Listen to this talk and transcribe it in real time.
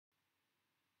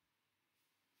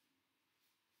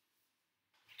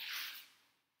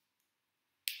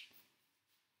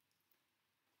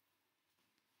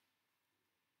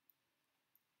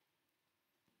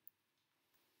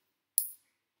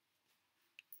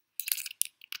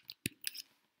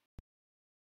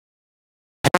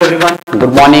everyone,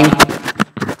 good morning.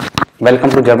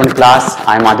 Welcome to German class.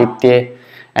 I am Aditya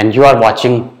and you are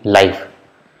watching live.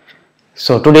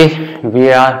 So today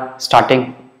we are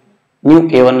starting new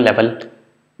A1 level.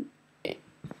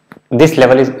 This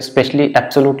level is especially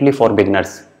absolutely for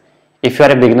beginners. If you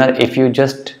are a beginner, if you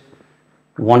just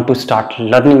want to start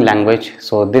learning language,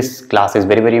 so this class is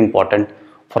very important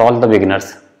for all the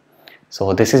beginners.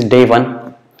 So this is day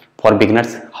 1 for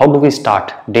beginners. How do we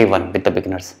start day 1 with the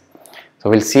beginners? So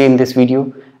we'll see in this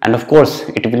video, and of course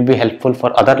it will be helpful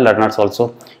for other learners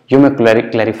also. You may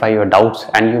clarify your doubts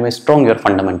and you may strong your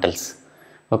fundamentals.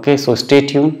 Okay, so stay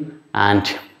tuned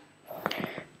and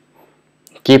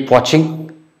keep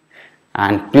watching,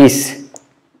 and please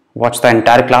watch the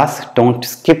entire class. Don't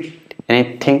skip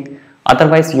anything,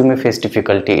 otherwise you may face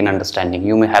difficulty in understanding.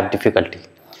 You may have difficulty.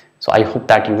 So I hope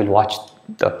that you will watch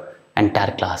the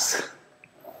entire class.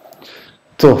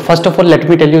 So first of all, let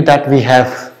me tell you that we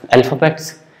have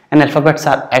alphabets, and alphabets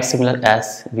are as similar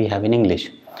as we have in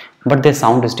English, but their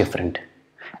sound is different.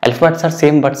 Alphabets are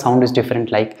same but sound is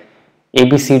different. Like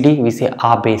ABCD, we say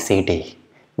A B C D.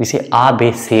 We say A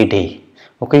B C D.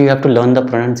 Okay, you have to learn the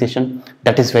pronunciation.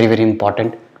 That is very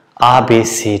important. A B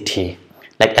C D.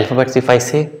 Like alphabets, if I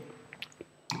say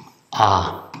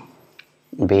A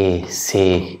B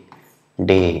C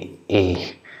D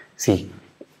E, see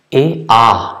A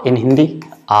in Hindi,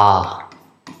 A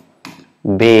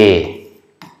B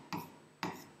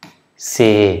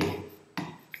C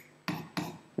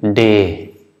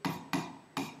D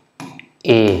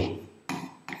A,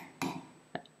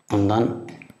 and then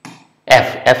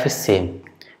F is same.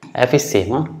 F is same,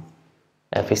 huh?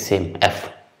 F is same. F.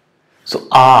 So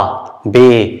A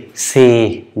B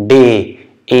C D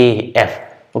A F.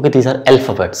 Okay, these are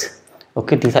alphabets.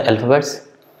 Okay, these are alphabets.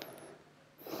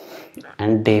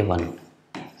 And day 1.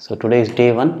 So today is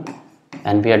day 1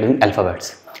 and we are doing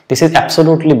alphabets. This is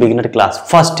absolutely beginner class.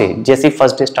 First day, जैसे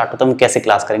first day start होता है हम कैसे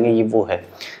class करेंगे, ये वो है.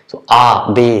 So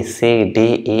A B C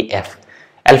D E F.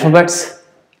 Alphabets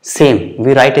same.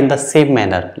 We write in the same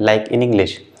manner like in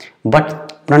English,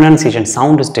 but pronunciation,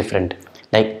 sound is different.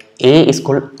 Like A is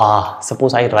called A.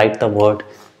 Suppose I write the word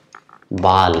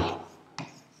ball.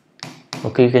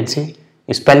 Okay, you can see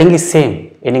spelling is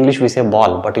same. In English we say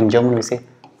ball, but in German we say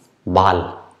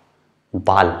ball.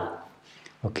 Ball.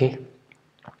 Okay.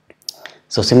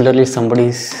 So similarly,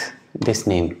 somebody's this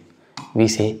name, we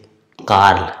say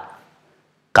Carl.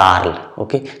 Carl.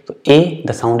 Okay. So A,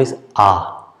 the sound is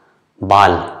A.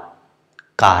 Ball.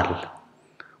 Carl.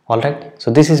 Alright.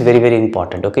 So this is very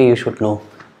important. Okay. You should know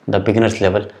the beginner's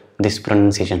level, this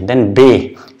pronunciation. Then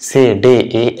B, C, D,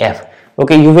 A, F.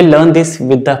 Okay. You will learn this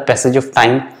with the passage of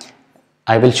time.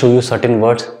 I will show you certain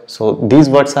words. So these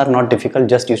words are not difficult,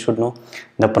 just you should know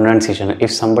the pronunciation.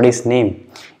 If somebody's name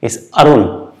is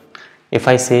Arun, if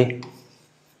I say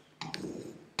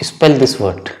spell this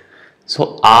word,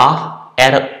 so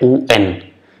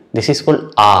A-R-U-N, this is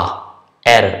called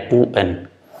A-R-U-N.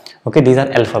 Okay, these are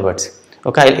alphabets.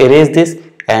 Okay, I'll erase this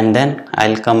and then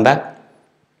I'll come back.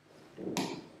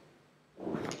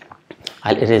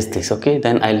 I'll erase this. Okay,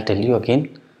 then I'll tell you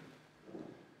again.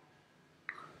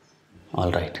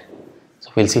 Alright,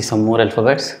 so we'll see some more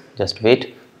alphabets. Just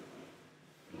wait.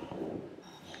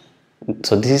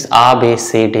 So this is A B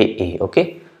C D E.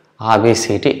 Okay, A B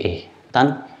C D E.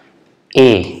 Then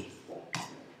A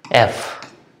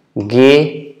F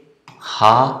G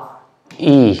H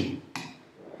E.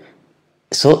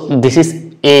 So this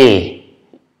is A.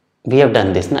 We have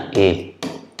done this na. A.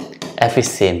 F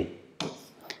is same.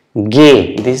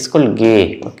 G. This is called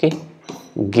G. Okay,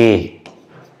 G.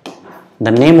 The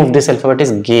name of this alphabet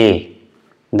is G.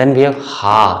 Then we have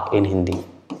Ha in Hindi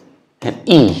and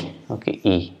E. Okay,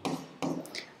 E.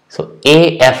 So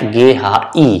A F G H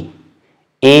E.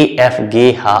 A F G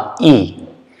H E.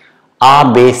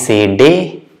 A B C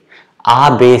D.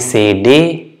 A B C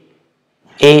D.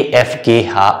 A F G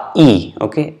H E.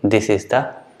 Okay, this is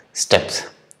the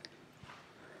steps.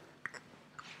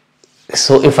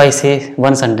 So if I say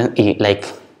one sentence E, like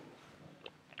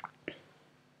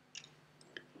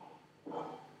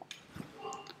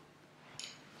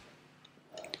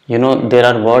you know, there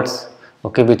are words,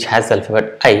 okay, which has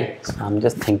alphabet I. So I'm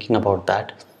just thinking about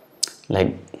that.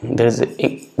 Like there is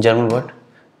a German word,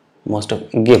 most of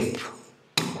gift.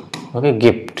 Okay,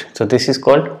 gift. So this is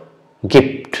called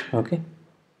gift. Okay,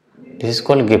 this is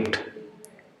called gift.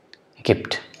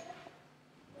 Gift.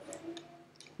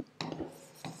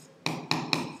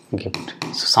 Gift.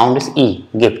 So sound is E.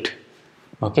 Gift.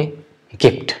 Okay,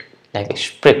 gift. Like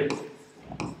spricht.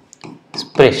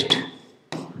 Spricht.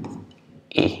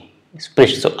 E.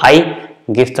 Spricht. So I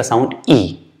gives the sound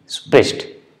E. Spricht.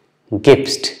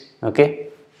 Gibst.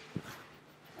 Okay.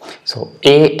 So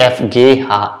A, F, G, H,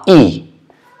 E.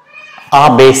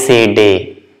 A, B, C,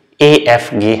 D. A,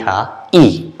 F, G, H,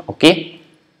 E. Okay.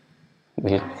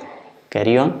 We'll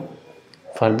carry on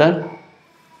further.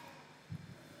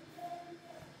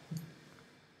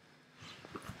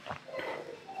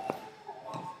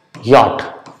 Yacht.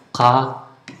 K-L-M-N-O.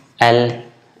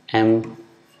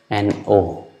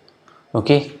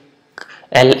 Okay.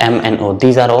 L-M-N-O.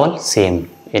 These are all same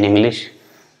in English,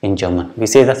 in German. We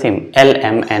say the same.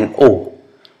 L-M-N-O.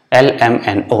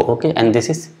 L-M-N-O. Okay. And this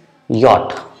is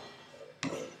yacht.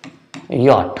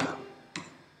 Yacht.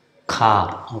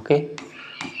 Car. Okay.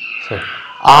 So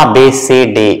A, B,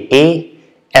 C, D, A,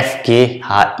 F, G,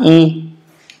 H, E,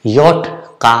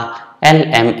 yacht, car, L,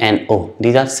 M, N, O.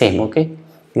 These are same. Okay.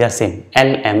 These are same.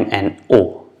 L, M, N,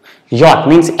 O. Yacht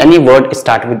means any word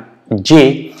start with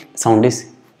J. Sound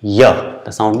is Y.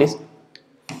 The sound is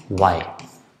Y.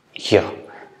 Y.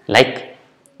 Like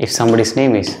if somebody's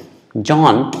name is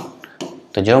John,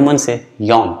 the German say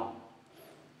Jon.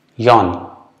 Jon.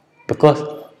 Because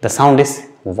the sound is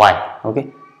Y. Okay.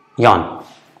 Jon.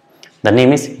 The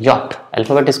name is yacht.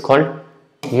 Alphabet is called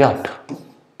yacht.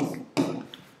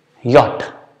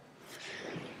 Yacht.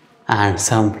 And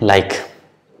some like,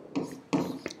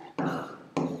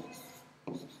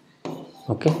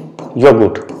 okay,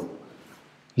 yogurt.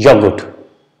 Yogurt.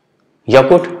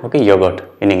 Yogurt. Okay, yogurt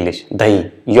in English.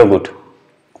 Dahi. Yogurt.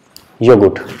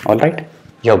 Yogurt. Alright.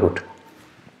 Yogurt.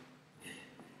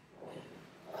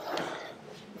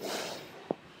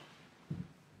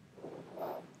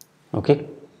 Okay.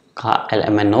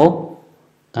 K-L-M-N-O,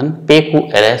 then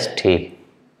P-Q-L-S-T,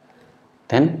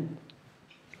 then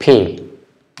P,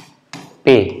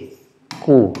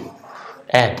 Q-L-S-T-O,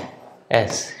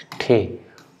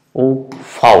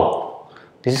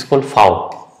 this is called fow,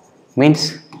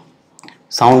 means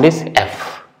sound is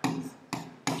F,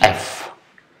 F,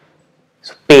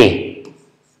 so P,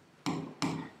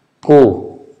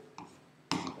 Q,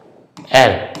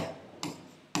 L,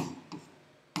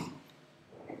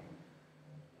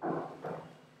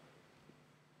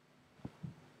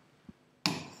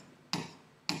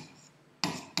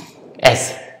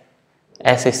 S.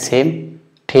 S is same.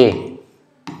 T.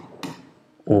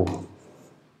 O.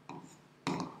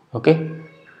 Okay.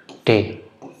 T.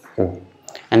 O.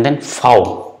 And then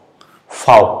fow.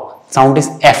 Fow. Sound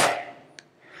is F.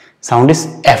 Sound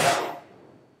is F.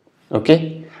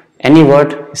 Okay. Any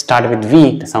word start with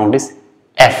V, the sound is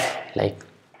F. Like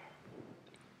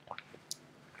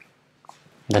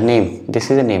the name.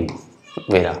 This is a name.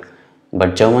 Vera.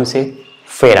 But German say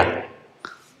Fera.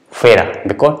 Fera,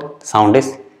 because sound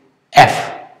is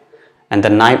F and the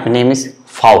name is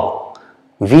fow.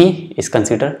 V is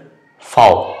considered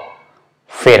fow.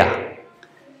 Fera.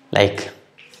 Like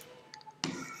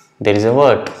there is a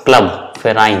word club,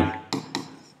 Verein,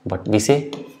 but we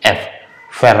say F.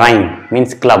 Verein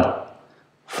means club.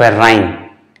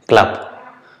 Verein, club.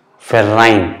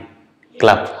 Verein,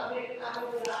 club.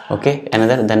 Okay,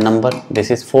 another, the number,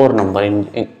 this is 4 number in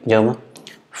German.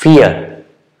 Fear.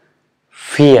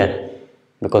 Fear,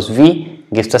 because V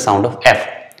gives the sound of F.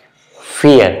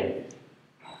 Fear.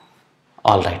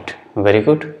 Alright, very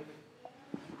good.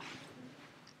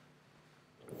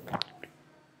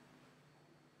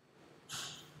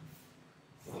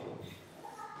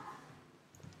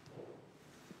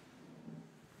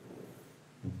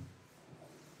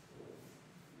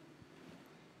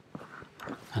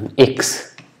 And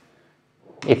X,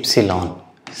 epsilon,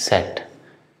 set,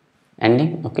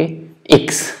 ending, okay,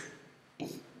 X.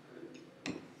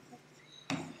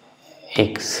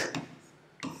 X,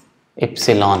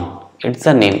 epsilon, it's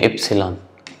the name epsilon.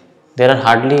 There are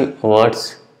hardly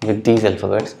words with these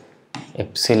alphabets.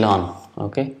 Epsilon,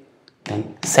 okay.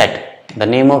 Then set, the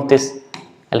name of this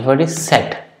alphabet is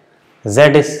set. Z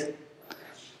is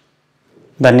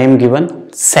the name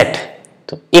given, set.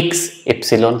 So X,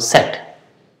 epsilon, set.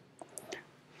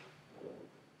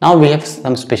 Now we have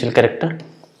some special character.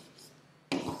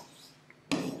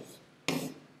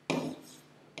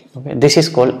 Okay, this is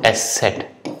called S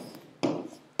set,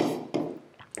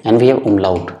 and we have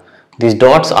umlaut. These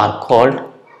dots are called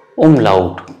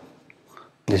umlaut.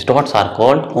 These dots are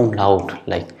called umlaut,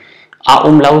 like A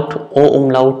umlaut, O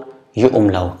umlaut, U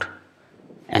umlaut,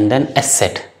 and then S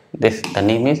set. This, the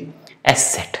name is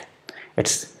S set.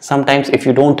 It's sometimes if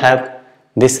you don't have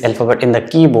this alphabet in the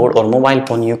keyboard or mobile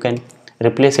phone, you can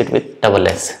replace it with double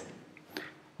S.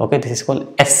 Okay, this is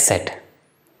called S set.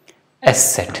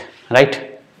 S set, right?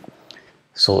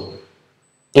 So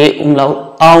A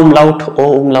umlaut, A umlaut,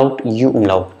 O umlaut, U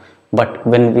umlaut. But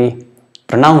when we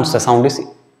pronounce, the sound is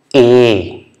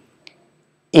A,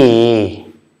 EO,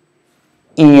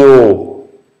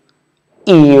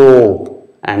 EO,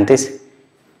 and this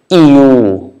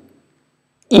EU.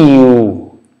 EU.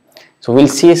 So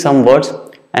we'll see some words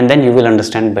and then you will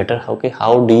understand better, okay,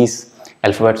 how these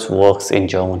alphabets works in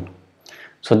German.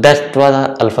 So that was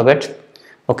the alphabet.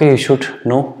 Okay, you should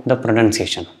know the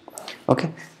pronunciation. Okay,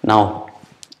 now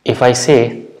if I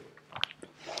say,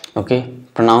 okay,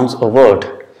 pronounce a word,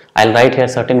 I'll write here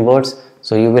certain words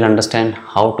so you will understand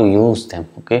how to use them.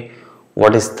 Okay,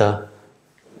 what is the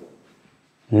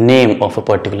name of a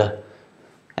particular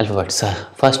alphabet? So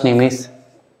first name is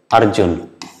Arjun.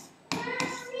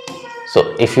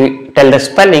 So if you tell the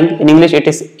spelling in English, it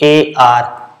is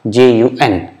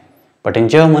Arjun, but in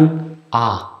German,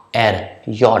 Arjun,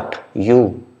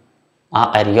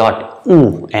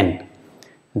 Arjun.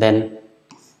 Then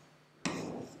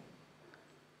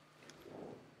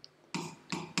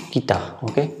Kita.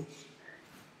 Okay,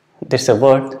 this is a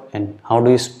word, and how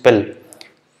do you spell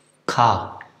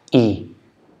Ka I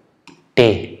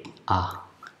Te A?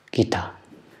 Kita.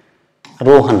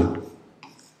 Rohan.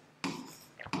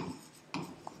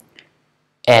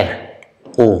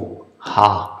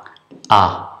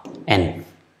 Rohan.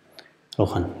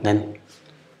 Rohan. Then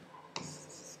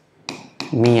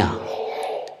Mia.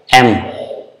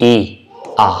 Mia.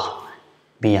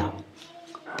 Mia.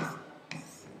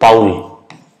 Paul.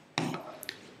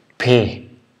 Paul.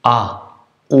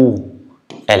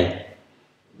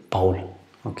 Paul.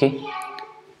 Okay.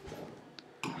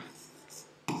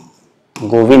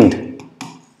 Govind.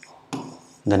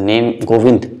 The name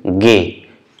Govind. G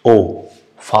O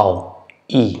V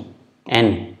E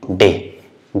N D.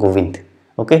 Govind.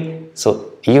 Okay.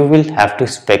 So you will have to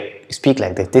speak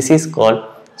like this. This is called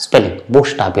spelling.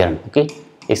 Buchstabieren. Okay.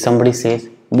 If somebody says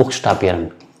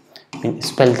Buchstabieren, means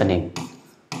spell the name.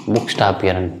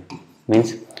 Buchstabieren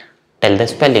means tell the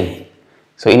spelling.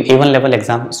 So in A1 level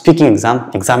exam, speaking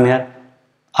exam, examiner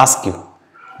ask you,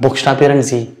 Buchstabieren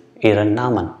Sie Ihren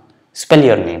Namen. Spell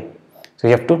your name. So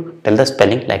you have to tell the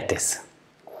spelling like this.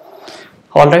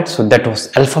 Alright, so that was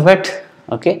alphabet.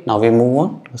 Okay, now we move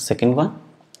on to the second one.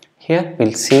 Here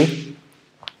we'll see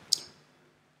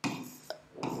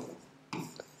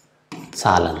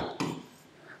Zahlen.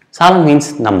 Zahlen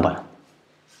means number.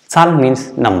 Zahlen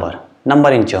means number.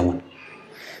 Number in German.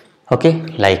 Okay,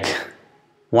 like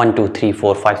 1, 2, 3,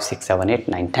 4, 5, 6, 7, 8,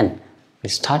 9, 10. We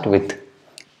start with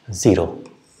 0.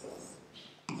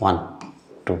 1,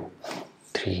 2,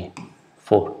 3,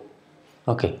 4.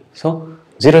 Okay, so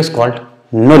 0 is called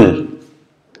null.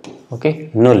 Okay,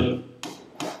 null.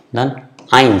 Then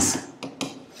eins.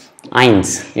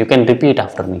 Eins. You can repeat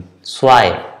after me.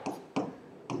 Zwei.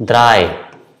 Drei.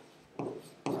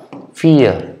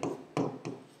 Vier.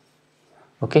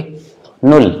 Okay,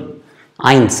 null.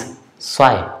 Eins.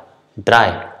 Zwei.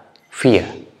 Drei. Vier.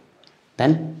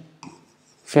 Then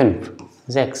 5,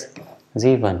 6,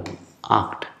 7,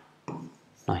 8,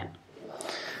 9.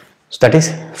 So that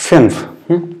is 5.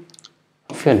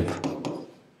 5.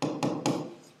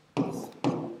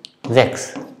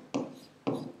 6,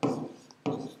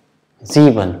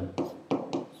 7,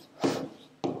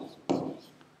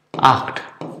 8,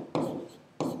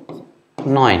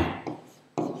 9.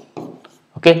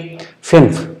 Okay,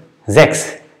 5,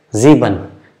 6,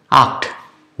 7, 8,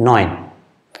 9.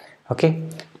 Okay,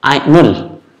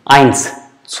 0, 1, 2,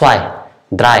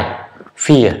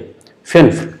 3, 4,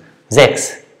 5,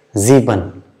 6,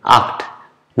 7, 8,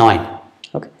 9.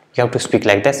 Okay, you have to speak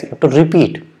like this. You have to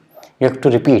repeat. You have to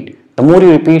repeat. The more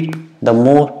you repeat, the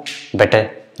more better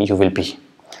you will be.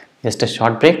 Just a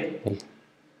short break.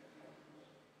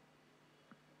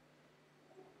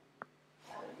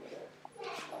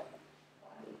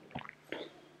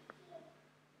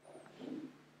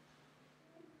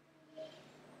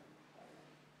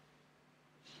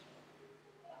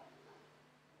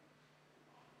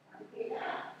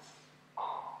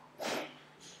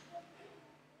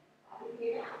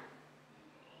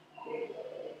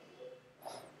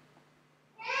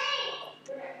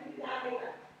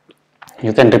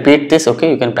 You can repeat this,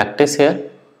 okay? You can practice here.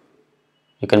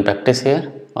 You can practice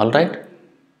here, alright?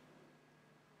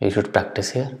 You should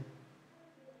practice here.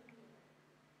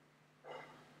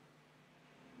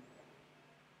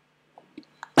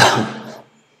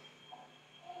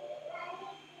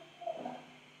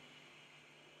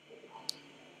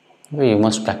 You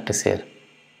must practice here.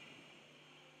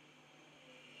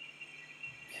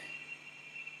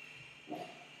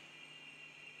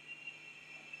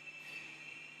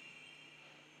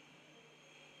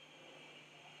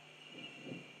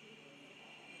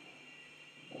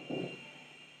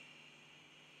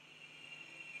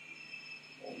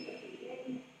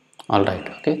 Alright,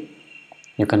 okay?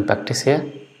 You can practice here.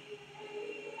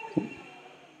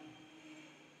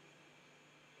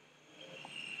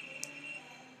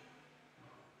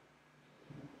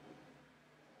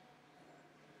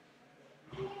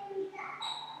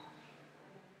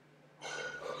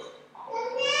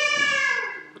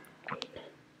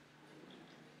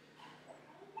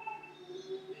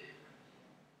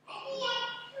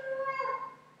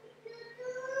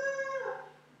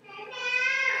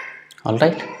 All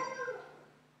right.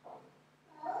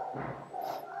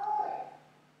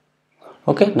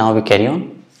 Okay, now we carry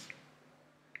on.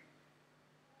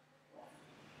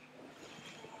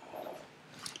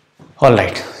 All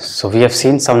right, so we have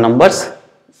seen some numbers.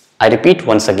 I repeat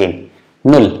once again: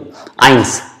 0, 1,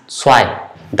 2,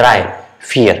 3,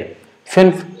 4,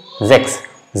 5, 6,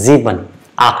 7,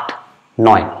 8,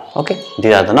 9. Okay,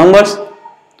 these are the numbers.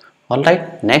 All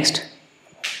right, next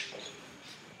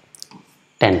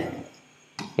 10,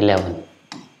 11,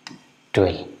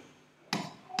 12,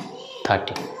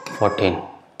 13, 14,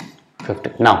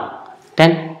 15. Now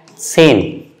 10,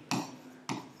 same.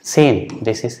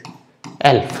 This is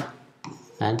elf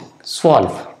and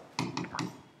 12.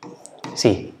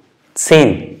 See,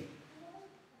 same.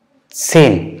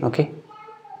 Okay,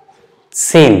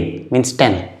 same means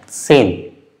 10.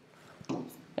 Same.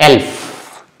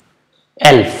 Elf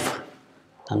and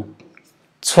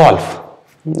 12.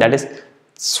 That is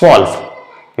 12.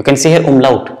 You can see here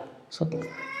umlaut. So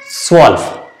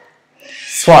 12.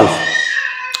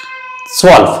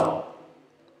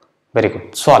 Very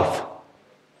good. 12.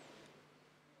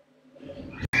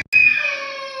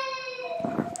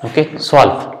 Okay,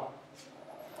 12.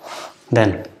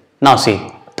 Then now see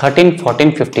 13,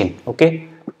 14, 15. Okay,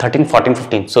 13, 14,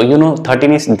 15. So you know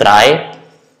 13 is dry,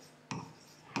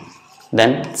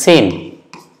 then same.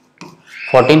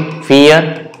 14,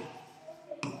 fear,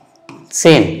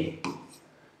 same.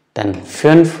 Then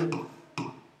 5,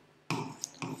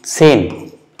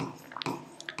 same.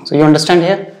 So you understand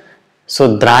here?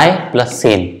 So dry plus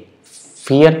same,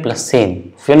 fear plus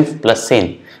same, 5 plus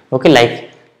same. Okay,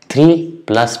 like 3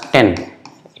 plus 10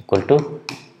 equal to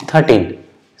 13.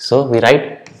 So we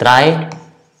write dry,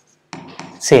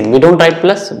 same. We don't write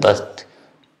plus, but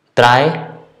dry.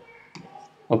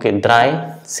 Okay,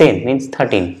 dry, same means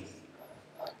 13.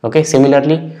 Okay,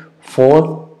 similarly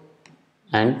 4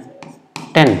 and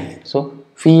 10. So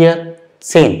fear,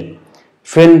 same.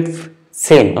 5,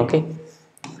 same. Okay,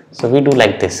 so we do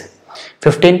like this.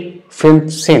 15,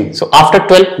 5, same. So after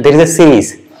 12 there is a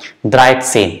series: dry,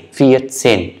 same, fear,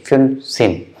 same, 5,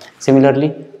 same.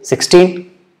 Similarly 16,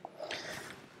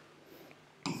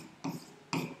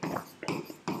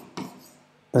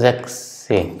 Zax,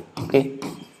 same. Okay,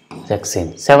 Zax,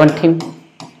 same. 17,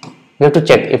 we have to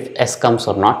check if S comes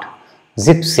or not.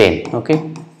 Zip, same.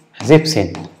 Okay, zip,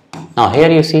 same. Now here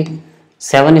you see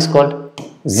 7 is called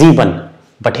Ziban,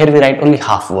 but here we write only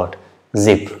half word,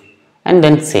 zip, and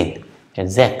then same.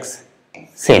 Zax,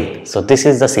 same. So this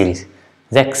is the series,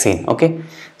 Zax, same. Okay,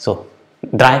 so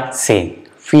dry, same,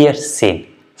 fear, same,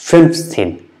 5,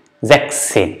 same, Zax,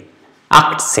 same,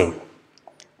 act, same.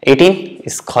 18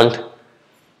 is called,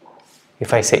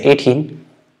 if I say 18,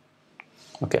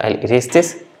 okay, I'll erase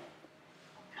this.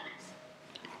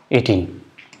 18,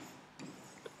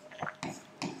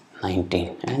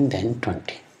 19, and then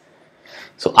 20.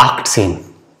 So act,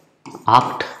 same,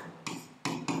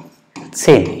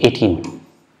 18,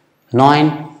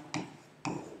 9,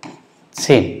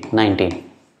 same, 19,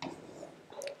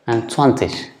 and 20,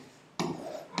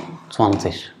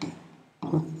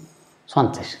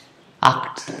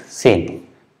 act, same,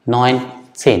 9,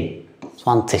 same,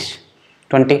 20,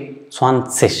 20.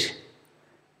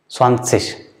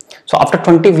 So after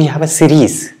 20 we have a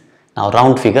series. Now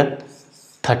round figure: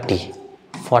 30,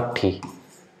 40,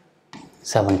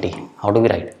 70. How do we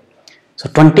write? So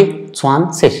 20,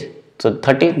 20. So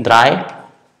 30 dry,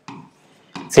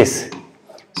 sis.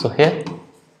 So here,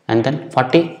 and then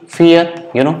 40 fear.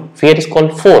 You know, fear is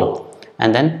called 4,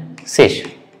 and then sis.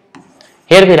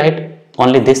 Here we write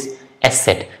only this S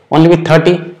set. Only with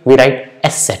 30 we write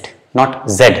S set, not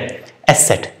Z. S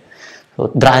set. So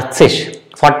dry, sis.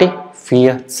 40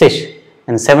 fear, sis,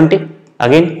 and 70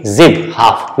 again zip,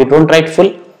 half. We don't write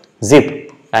full,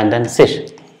 zip, and then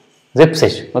sis, zip,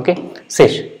 sis. Okay,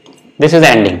 sis. This is the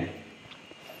ending.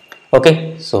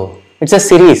 Okay, so it's a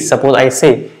series. Suppose I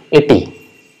say 80,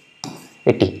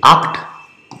 act,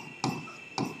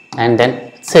 and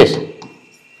then sis,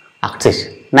 act, sis.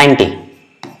 90,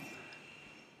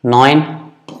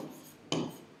 9,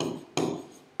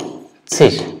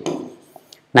 sis,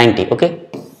 90. Okay,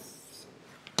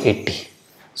 80.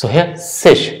 So here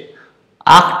sis,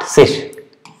 act, sis,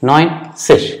 9,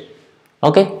 sis.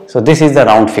 Okay, so this is the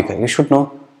round figure. You should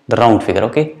know the round figure.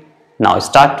 Okay, now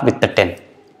start with the 10.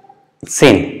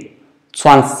 Same,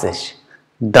 20,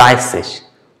 dry,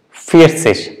 fear,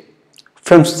 5,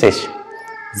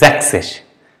 Zack, zip,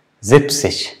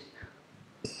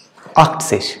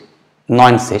 act,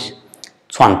 9,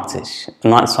 20,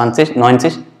 90,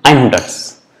 100.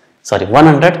 Sorry,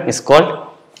 100 is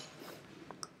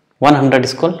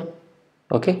called,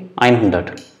 okay,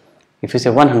 100. If you say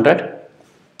 100,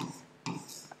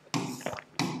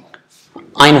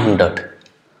 100.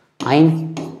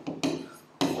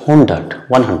 100.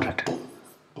 100.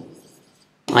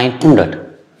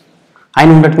 900.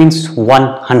 900 means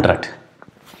 100.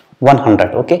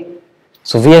 100. Okay.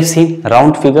 So we have seen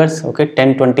round figures. Okay.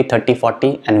 10, 20, 30,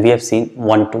 40, and we have seen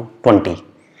 1 to 20.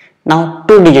 Now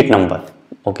 2-digit number.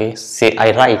 Okay. Say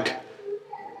I write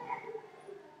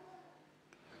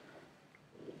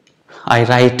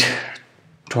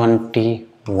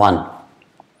 21.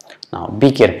 Now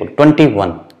be careful.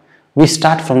 21. We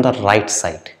start from the right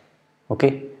side.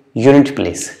 Okay. Unit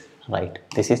place. Right.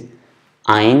 This is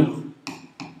ein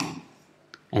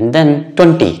and then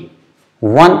 20.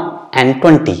 1 and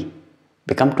 20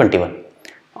 become 21.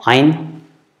 Ein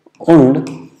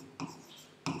und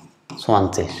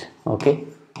 20. Okay.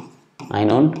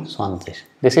 Ein und 20.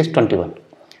 This is 21.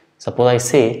 Suppose I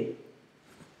say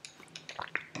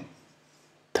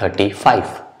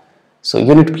 35. So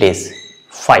unit place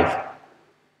 5,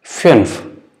 5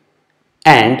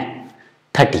 and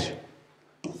 30.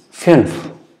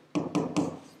 5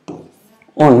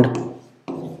 und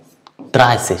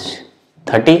 30.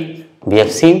 30 we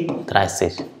have seen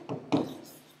 30.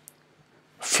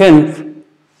 5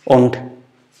 und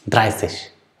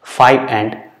 30. 5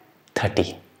 and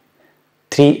 30.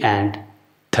 3 and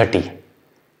 30.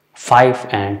 5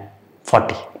 and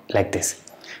 40, like this.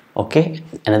 Okay,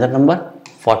 another number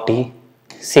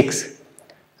 46.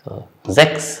 So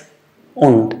 6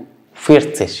 und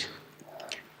 40.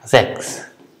 6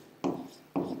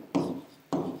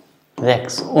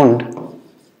 und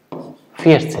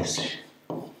 40.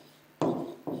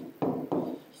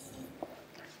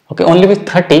 Okay, only with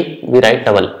 30 we write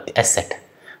double S set.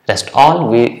 Rest all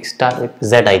we start with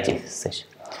ZIG. 6.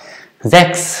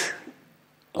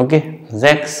 Okay,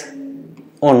 6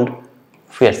 und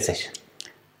 40.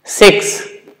 6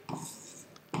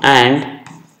 and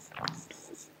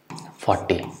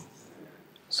 40.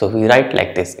 So we write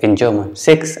like this in German,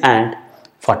 6 and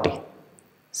 40.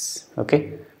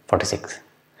 Okay, 46.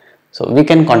 So we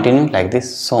can continue like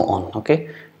this, so on. Okay,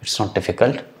 it's not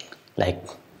difficult. Like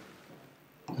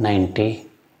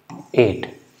 98,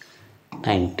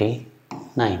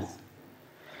 99.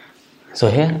 So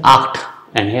here 8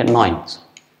 and here 9. So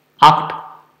 8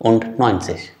 und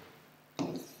 90.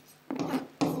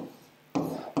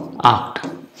 8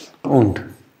 und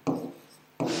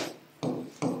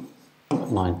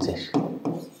 90.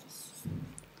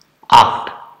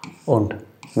 8 und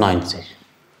 90.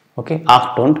 Okay,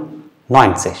 8 und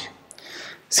 90.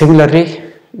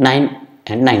 Similarly 9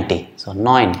 and 90. So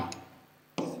 9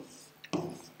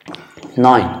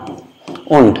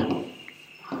 und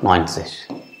 90.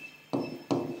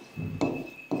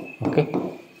 Okay,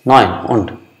 9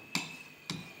 und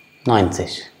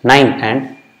 90. 9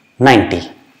 and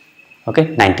 90.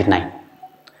 Okay, 99.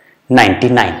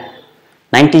 99.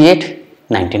 98,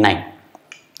 99.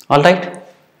 Alright.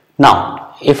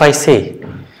 Now, if I say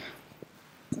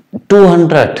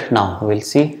 200, now we will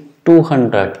see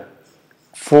 200,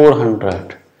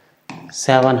 400,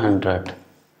 700,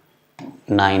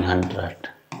 900.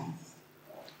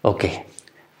 Okay.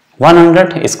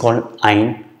 100 is called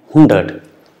 100.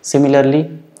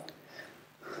 Similarly,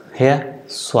 here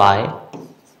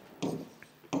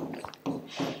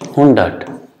 200,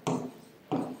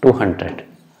 200,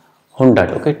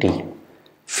 100. Okay, T.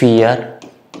 Fear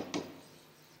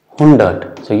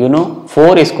 100. So you know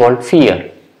 4 is called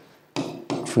fear.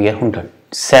 Fear 100.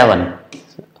 7.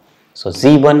 So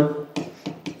Z1.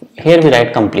 Here we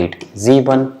write complete.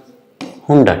 Z1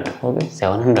 100. Okay,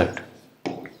 700.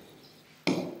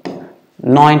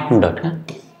 900. Huh?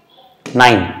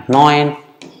 9.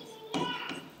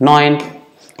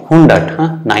 900.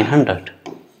 Huh? 900.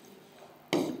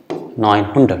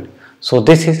 900. So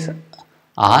this is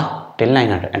R till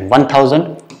 900 and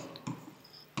 1000.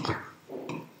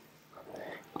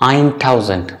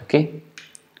 1000. Okay.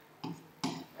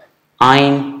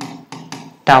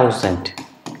 1000.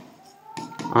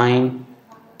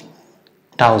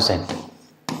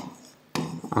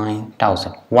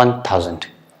 1000. 1000.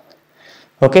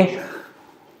 Okay.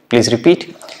 Please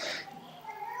repeat.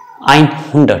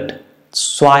 100.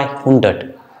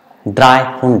 200.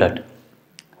 300.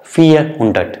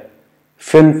 400.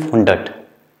 500.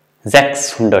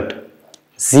 600.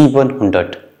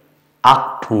 700.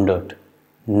 800.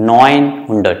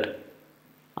 900.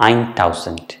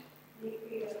 1000.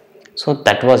 So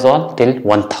that was all till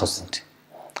 1000.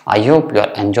 I hope you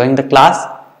are enjoying the class.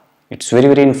 It's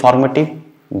very informative.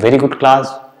 Very good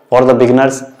class for the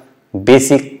beginners.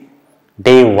 Basic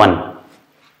day 1.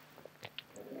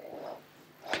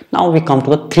 Now we come to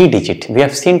the 3-digit. We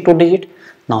have seen 2-digit.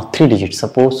 Now 3-digit.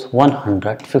 Suppose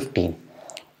 115,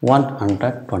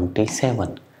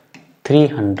 127,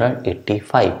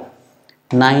 385,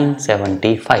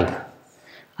 975.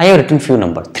 I have written few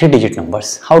numbers, 3-digit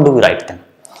numbers. How do we write them?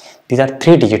 These are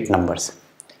 3-digit numbers.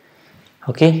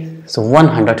 Okay, so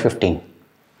 115.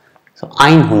 So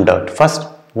 100, first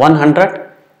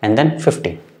 100 and then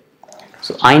 15.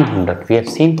 So 100, we have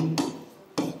seen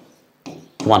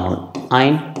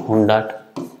 100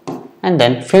 and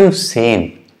then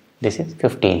 15. This is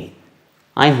 15.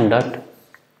 100,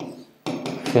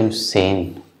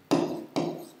 15.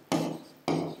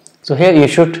 So here you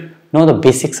should know the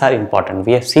basics are important.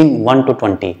 We have seen 1 to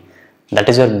 20, that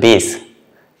is your base,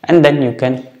 and then you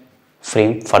can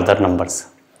frame further numbers.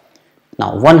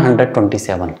 Now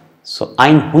 127. So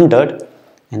 100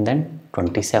 and then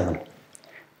 27.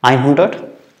 100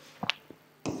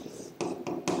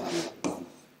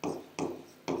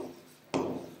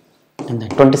 and then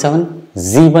 27.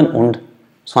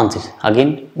 27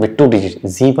 again with 2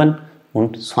 digits.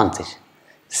 27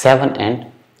 7 and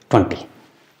 20.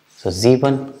 So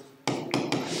 7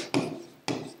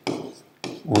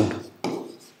 und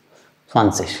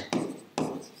 20.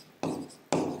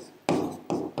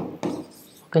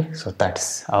 Okay, so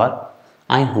that's our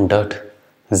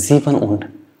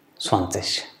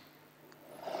 127.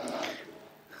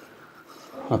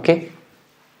 Okay,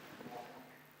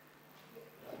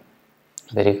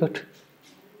 very good.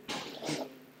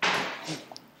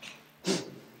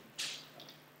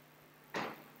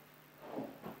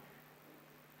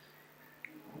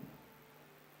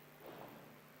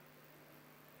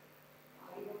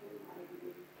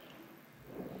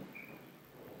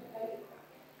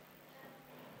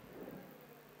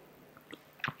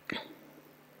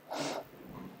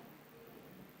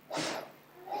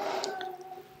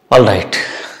 All right,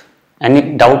 any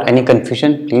doubt, any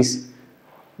confusion, please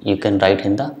you can write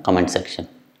in the comment section.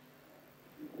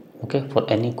 Okay, for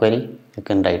any query you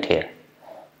can write here.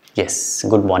 Yes,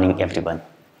 good morning everyone.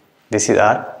 This is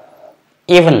our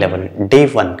A1 level day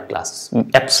 1 class,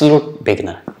 absolute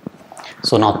beginner.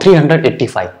 So now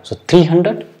 385. So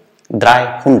 300,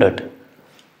 300,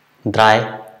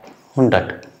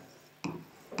 300,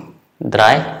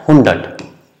 300,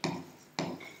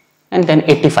 and then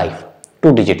 85.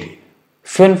 2 digit.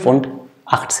 85,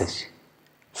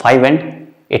 5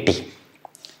 and 80.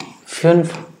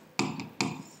 85.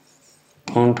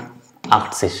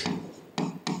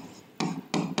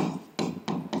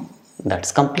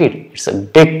 That's complete. It's a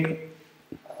big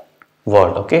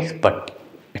word, okay, but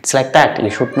it's like that. You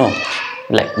should know,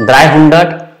 like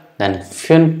 300, then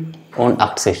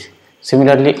 85.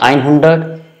 Similarly,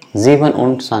 100, 27,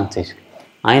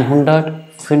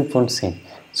 115.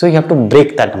 So you have to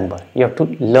break that number. You have to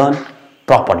learn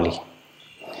properly.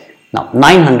 Now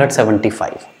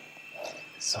 975.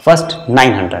 So first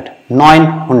 900,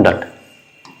 900,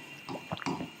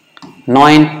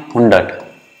 900,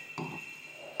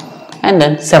 and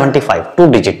then 75, 2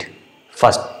 digit.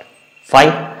 First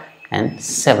 5 and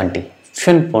 70.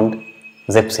 75.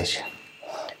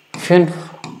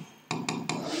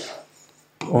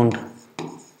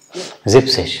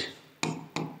 75.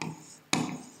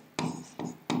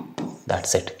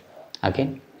 That's it.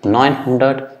 Again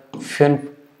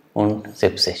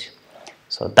 975.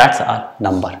 So that's our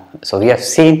number. So we have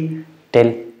seen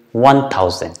till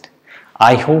 1000.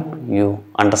 I hope you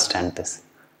understand this.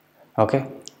 Okay,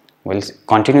 we'll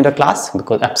continue the class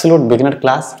because absolute beginner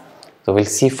class. So we'll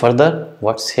see further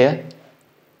what's here.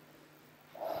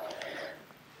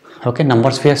 Okay,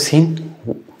 numbers we have seen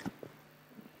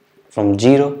from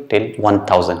 0 till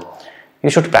 1000. You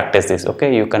should practice this.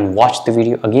 Okay, you can watch the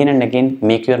video again and again,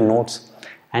 make your notes,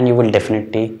 and you will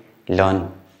definitely learn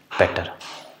better.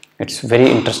 It's very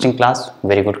interesting class,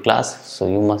 very good class, so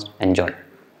you must enjoy.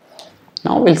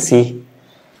 Now we'll see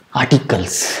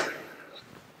articles.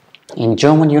 In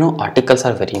German, you know, articles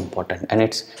are very important and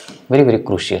it's very, very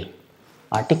crucial.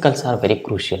 Articles are very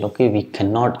crucial. Okay, we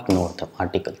cannot ignore them.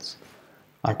 Articles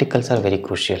are very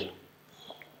crucial.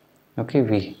 Okay,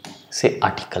 we say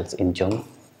articles in German.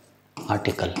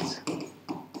 Articles.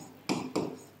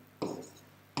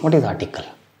 What is article?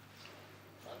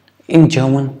 In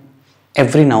German,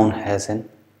 every noun has an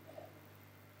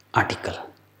article,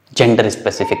 gender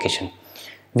specification.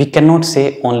 We cannot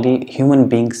say only human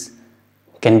beings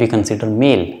can be considered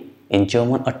male. In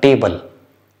German, a table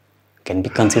can be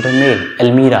considered male.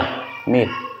 Almira, male.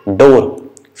 Door,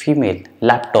 female.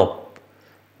 Laptop,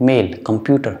 male.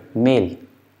 Computer, male.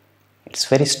 It's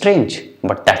very strange,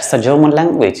 but that's the German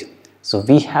language. So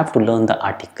we have to learn the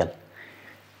article.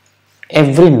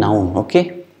 Every noun,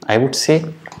 okay, I would say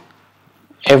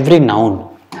every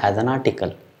noun has an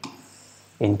article.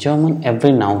 In German,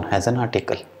 every noun has an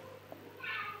article.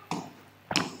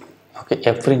 Okay,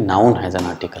 every noun has an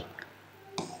article.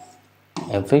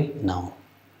 Every noun.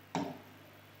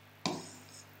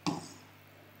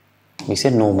 We say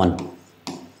Nomen.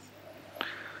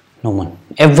 Nomen.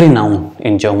 Every noun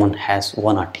in German has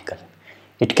one article.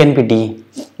 It can be die,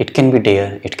 it can be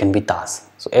der, it can be das.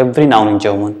 So every noun in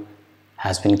German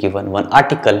has been given one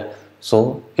article.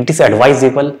 So it is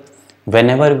advisable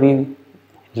whenever we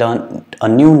learn a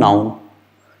new noun,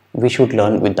 we should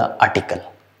learn with the article.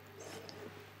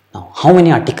 Now, how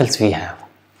many articles we have?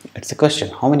 It's a question.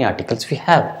 How many articles we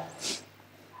have?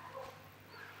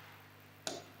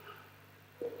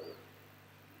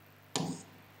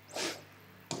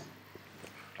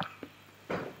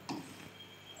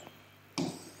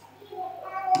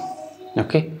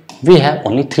 Okay, we have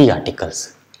only 3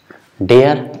 articles: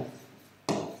 der,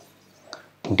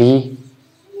 die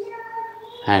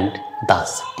and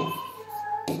das.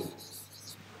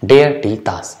 Der, die,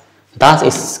 das. Das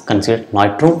is considered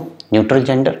neutral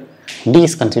gender. Die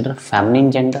is considered feminine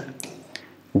gender.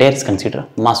 Der is considered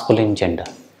masculine gender.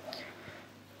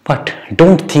 But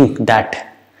don't think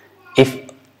that if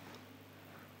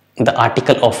the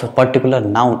article of a particular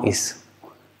noun is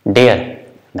der,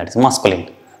 that is masculine,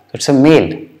 it's a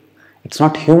male, it's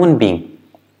not human being.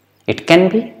 It can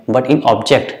be, but in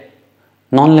object,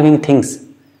 non-living things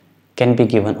can be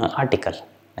given an article.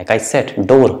 Like I said,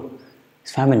 door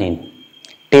is feminine,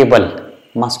 table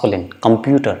masculine,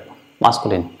 computer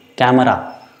masculine,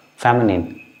 camera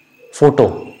feminine,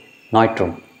 photo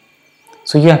neutral.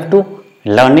 So you have to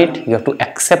learn it, you have to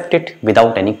accept it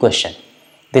without any question.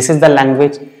 This is the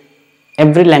language.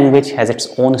 Every language has its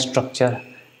own structure,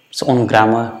 its own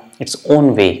grammar, its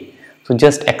own way. So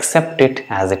just accept it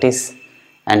as it is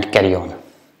and carry on.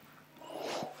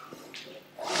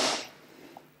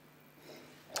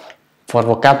 For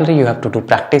vocabulary, you have to do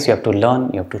practice, you have to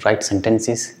learn, you have to write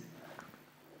sentences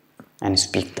and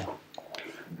speak them.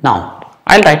 Now,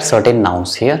 I'll write certain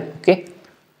nouns here, okay?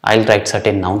 I'll write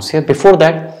certain nouns here. Before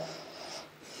that,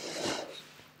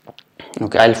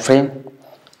 okay, I'll frame,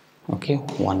 okay,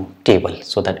 one table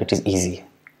so that it is easy.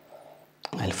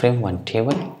 I'll frame one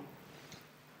table.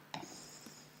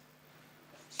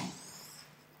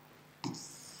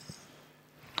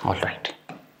 Alright.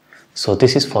 So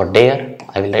this is for der.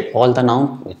 I will write all the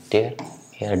noun with der.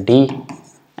 Here die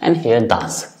and here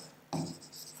das.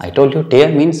 I told you der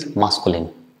means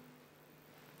masculine,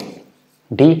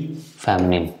 die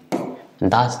feminine,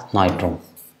 das neutral.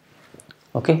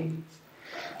 Okay.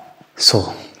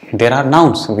 So there are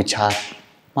nouns which are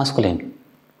masculine.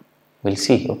 We'll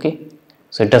see. Okay.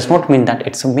 So it does not mean that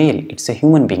it's a male, it's a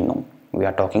human being. No. We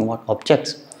are talking about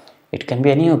objects. It can be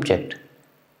any object.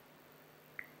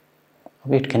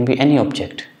 Okay, it can be any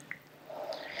object.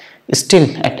 Still,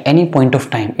 at any point of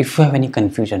time, if you have any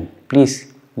confusion,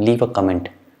 please leave a comment.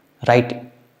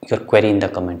 Write your query in the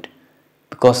comment,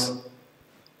 because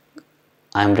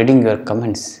I am reading your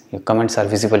comments. Your comments are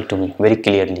visible to me very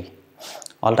clearly.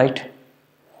 Alright.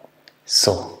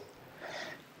 So,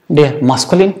 there,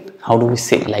 masculine, how do we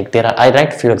say? Like there are, I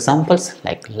write few examples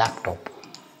like laptop,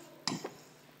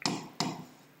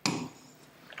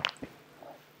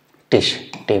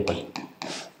 dish, table,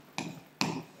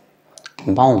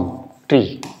 baum,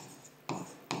 tree.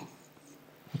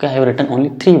 Okay, I have written only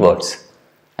 3 words.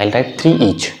 I'll write 3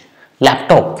 each.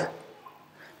 Laptop,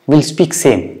 we'll speak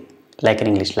same like in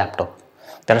English, laptop.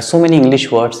 There are so many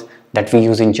English words that we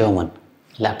use in German.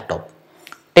 Laptop.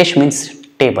 Tisch means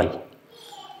table.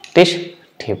 Tisch,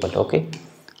 table. Okay,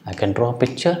 I can draw a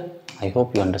picture. I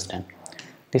hope you understand.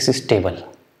 This is table.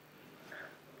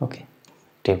 Okay,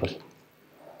 table.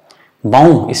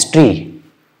 Baum is tree.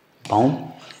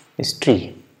 Baum is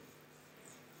tree.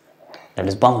 That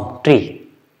is baum, tree.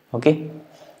 Okay.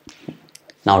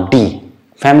 Now die,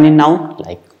 feminine noun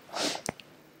like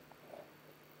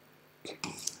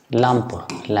lamp,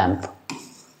 lamp.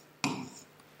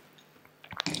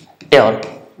 Tür,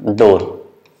 door.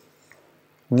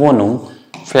 Wohnung,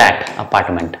 flat,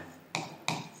 apartment.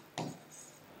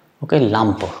 Okay,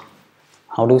 lamp.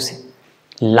 How do you say?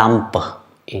 Lamp.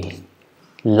 A.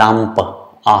 Lamp.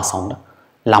 A sound.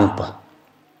 Lamp.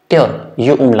 Tür,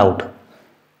 U umlaut.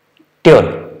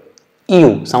 Tür.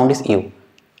 U sound is U.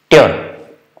 Tür.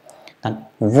 Then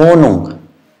Wohnung.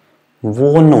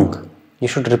 Wohnung. You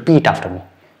should repeat after me.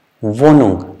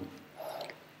 Wohnung.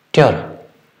 Tür.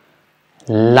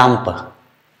 Lampe.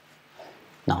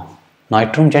 Now,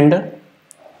 neutrum gender.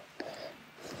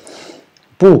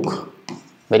 Buch.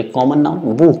 Very common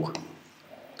noun. Buch.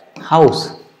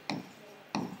 House.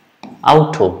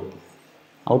 Auto.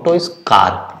 Auto is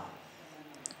car.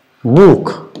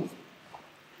 Buch.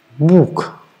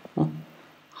 Buch.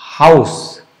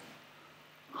 House.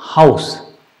 House.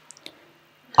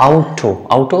 Auto.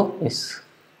 Auto is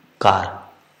car.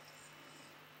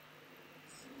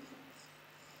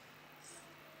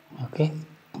 Okay,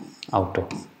 auto,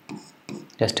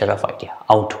 just a rough idea.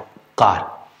 Auto,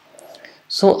 car.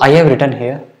 So I have written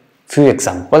here few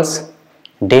examples: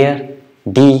 der,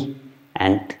 die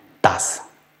and das.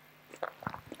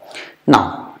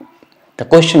 Now the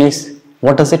question is,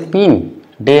 what does it mean?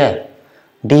 Der,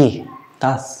 die,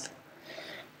 das.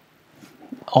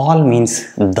 All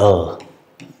means the.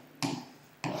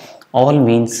 All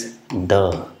means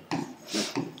the.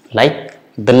 Like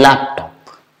the laptop,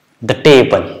 the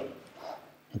table,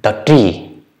 the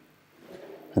tree,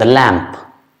 the lamp,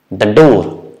 the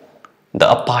door, the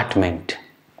apartment,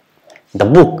 the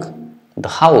book, the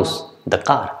house, the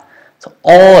car. So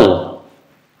all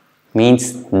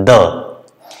means the.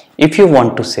 If you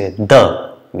want to say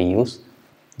the, we use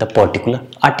the particular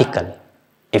article.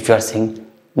 If you are saying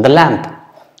the lamp,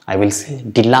 I will say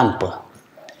die Lampe.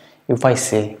 If I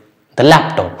say the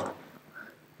laptop,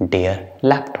 der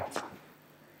Laptop.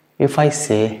 If I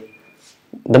say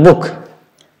the book,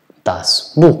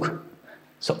 das Buch.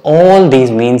 So all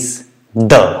these means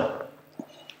the.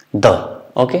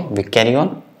 Okay, we carry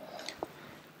on.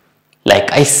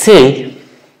 Like I say,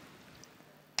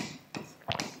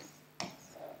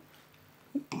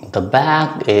 the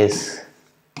bag is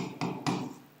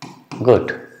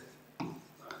good.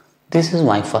 This is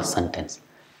my first sentence.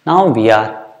 Now we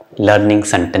are learning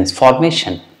sentence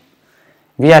formation.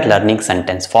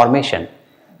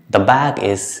 The bag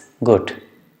is good.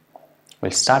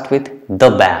 We'll start with the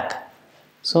bag.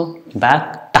 So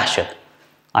bag, Tasche.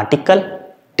 Article,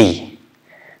 die.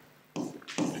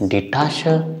 Die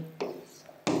Tasche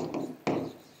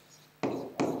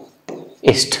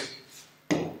ist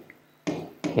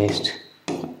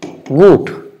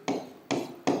gut.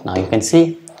 Now you can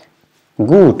see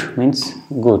gut means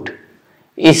good,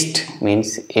 ist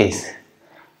means is,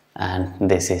 and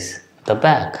this is the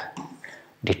bag,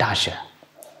 die Tasche.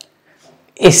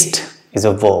 Ist is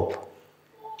a verb.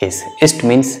 Ist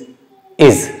means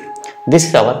is. This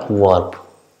is our verb.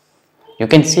 You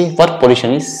can see verb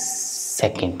position is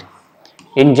second.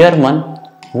 In German,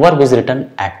 verb is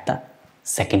written at the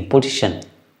second position.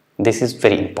 This is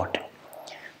very important.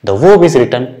 The verb is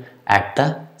written at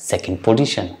the second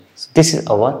position. So this is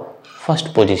our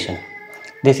first position.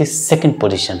 This is second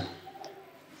position.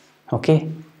 Okay.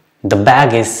 The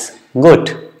bag is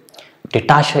good. Die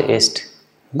Tasche ist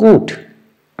gut.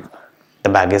 The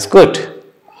bag is good.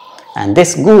 And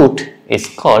this gut is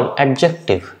called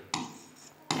adjective.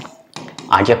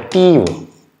 Adjective.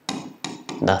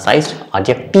 Das heißt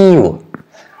Adjektiv.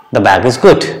 The bag is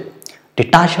good.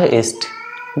 Die Tasche ist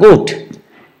gut.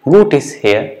 Gut is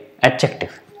here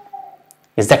adjective.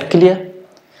 Is that clear?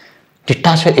 Die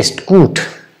Tasche ist gut.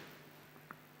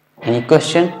 Any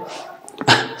question?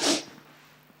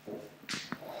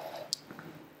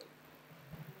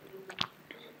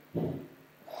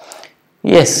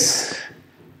 Yes,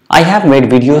 I have made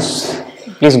videos.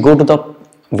 Please go to the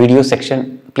video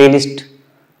section playlist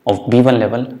of B1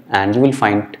 level and you will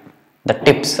find the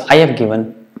tips I have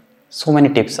given. So many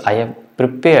tips. I have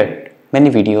prepared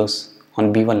many videos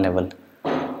on B1 level.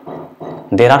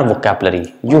 There are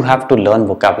vocabulary. You have to learn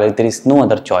vocabulary. There is no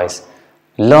other choice.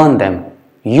 Learn them.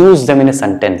 Use them in a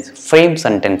sentence. Frame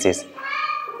sentences.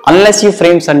 Unless you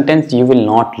frame sentence, you will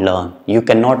not learn. You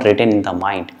cannot retain in the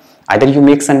mind. Either you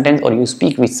make sentence or you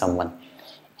speak with someone.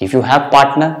 If you have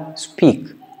partner, speak.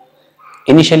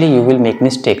 Initially you will make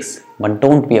mistakes, but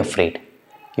don't be afraid.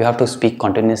 You have to speak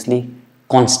continuously,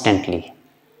 constantly.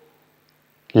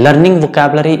 Learning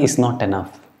vocabulary is not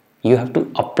enough. You have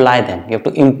to apply them. You have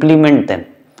to implement them.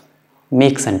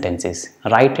 Make sentences.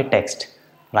 Write a text.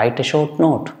 Write a short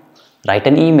note. Write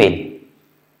an email.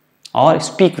 Or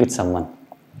speak with someone.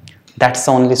 That's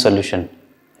the only solution.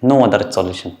 No other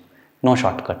solution. No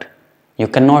shortcut. You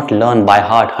cannot learn by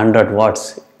heart 100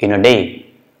 words in a day.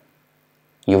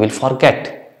 You will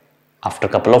forget after a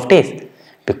couple of days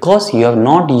because you have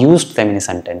not used them in a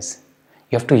sentence.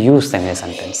 You have to use them in a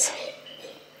sentence.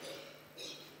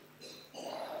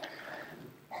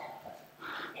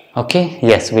 Okay,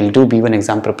 yes, we'll do B1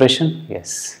 exam preparation.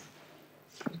 Yes.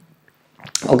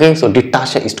 Okay, so die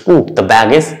Tasche ist gut. The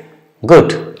bag is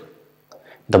good.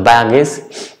 The bag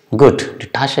is good. Die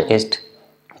Tasche ist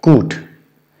gut.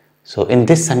 So in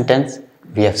this sentence,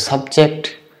 we have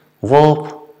subject,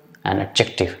 verb and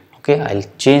adjective. Okay, I'll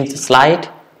change the slide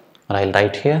or I'll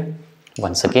write here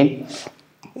once again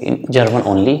in German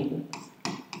only.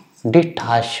 Die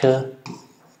Tasche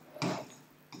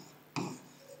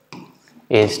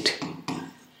ist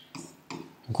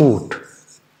gut.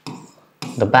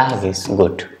 The bag is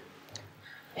good.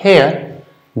 Here,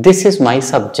 this is my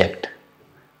subject.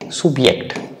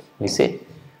 Subjekt. We say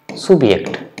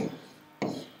subjekt.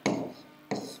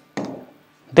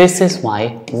 This is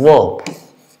my verb.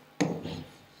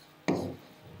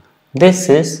 This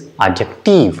is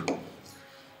adjective.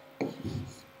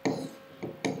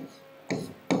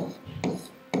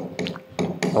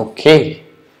 Okay.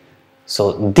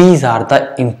 So these are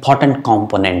the important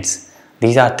components.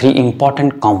 These are three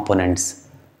important components.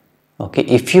 Okay.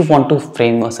 If you want to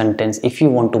frame a sentence, if you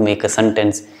want to make a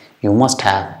sentence, you must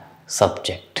have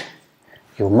subject.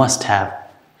 You must have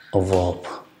a verb.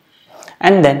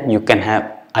 And then you can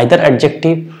have either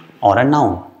adjective or a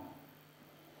noun.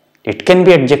 It can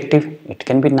be adjective, it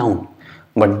can be noun.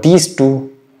 But these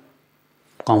two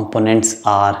components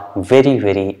are very,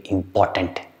 very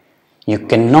important. You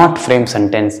cannot frame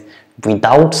sentence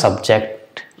without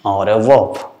subject or a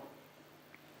verb.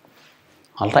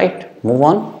 Alright, move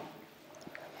on.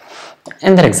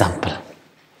 Another example.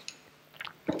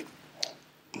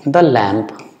 The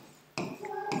lamp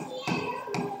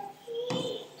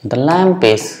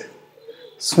is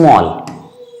small.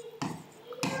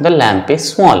 The lamp is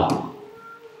small.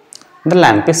 The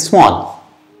lamp is small.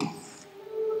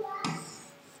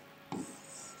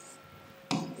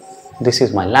 This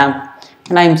is my lamp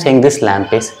and I am saying this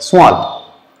lamp is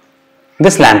small.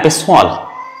 This lamp is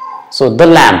small. So the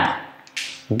lamp,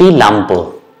 die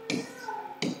Lampe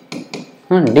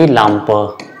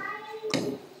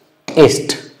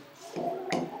ist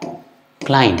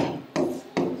klein.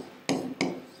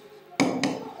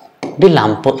 Die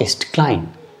Lampe ist klein.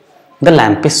 The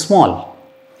lamp is small.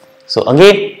 So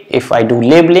again, if I do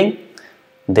labeling,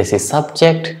 this is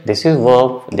subject, this is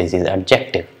verb, this is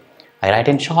adjective. I write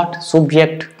in short: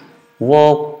 subject,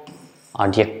 verb,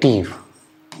 adjective.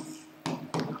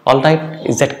 Alright,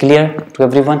 is that clear to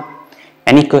everyone?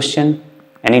 Any question?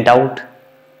 Any doubt?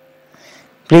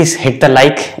 Please hit the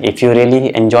like if you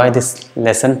really enjoy this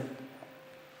lesson.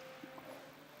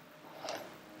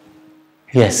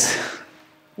 Yes,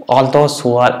 all those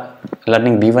who are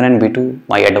learning B1 and B2,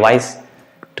 my advice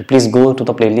to please go to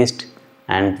the playlist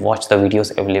and watch the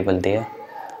videos available there.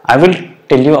 I will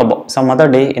tell you about some other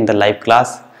day in the live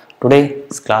class.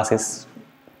 Today's class is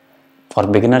for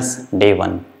beginners, day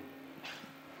 1.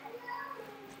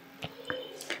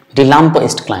 Die Lampe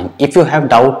ist klein. If you have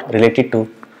doubt related to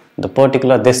the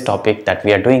particular this topic that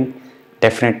we are doing,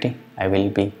 definitely I will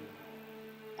be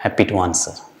happy to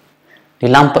answer. Die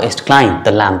Lampe ist klein.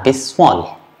 The lamp is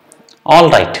small.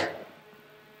 Alright.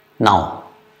 Now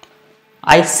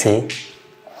I say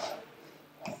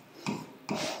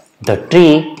the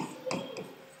tree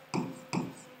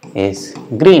is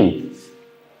green.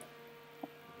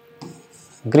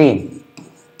 Green.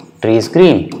 Tree is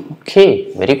green.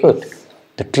 Okay, very good.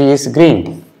 The tree is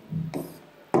green.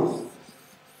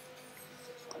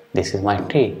 This is my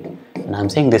tree. And I am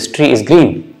saying this tree is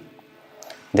green.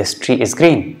 This tree is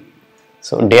green.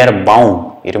 So der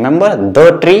Baum. You remember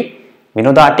the tree? We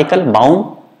know the article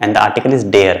Baum and the article is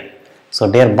der.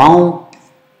 So der Baum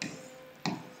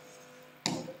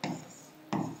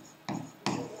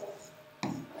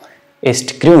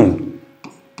ist grün.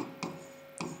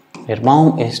 Der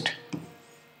Baum ist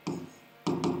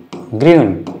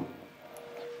grün.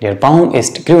 Der Baum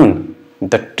ist grün.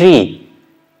 The tree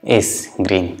is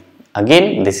green.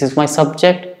 Again, this is my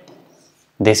subject.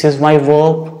 This is my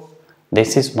verb.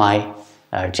 This is my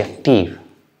adjective.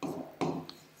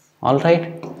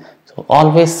 Alright. So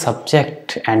always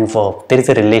subject and verb. There is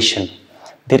a relation.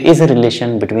 There is a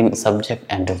relation between subject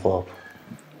and a verb.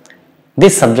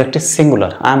 This subject is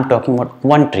singular. I am talking about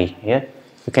one tree. Here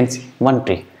you can see one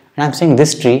tree. And I am saying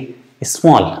this tree is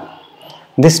small.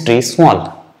 This tree is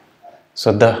small.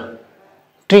 So the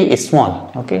tree is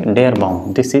small. Okay, der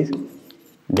Baum. This is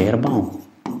der Baum.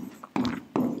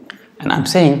 And I am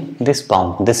saying this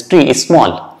Baum. This tree is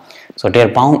small. So der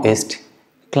Baum ist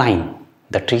klein.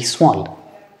 The tree is small.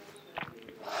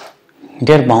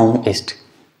 Der Baum ist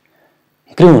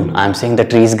grün. I am saying the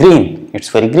tree is green. It's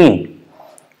very green.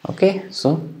 Okay,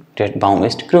 so der Baum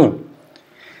ist grün.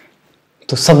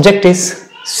 The subject is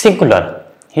singular.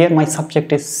 Here my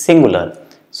subject is singular.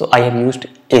 So I have used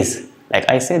is. Like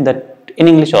I say that in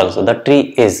English also, the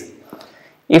tree is.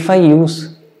 If I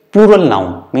use plural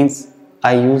noun, means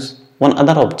I use one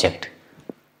other object.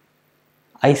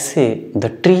 I say the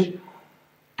tree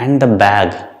and the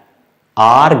bag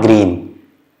are green.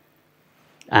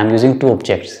 I am using two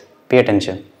objects. Pay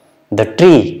attention. The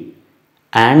tree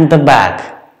and the bag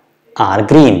are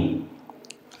green.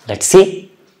 Let's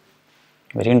see.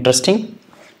 Very interesting.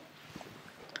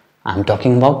 I am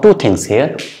talking about two things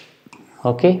here.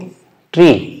 Okay.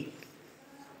 Tree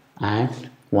and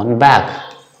one bag.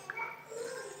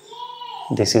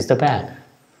 This is the bag.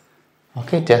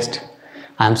 Okay, just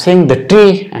I am saying the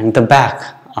tree and the bag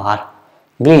are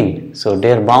green. So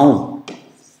der Baum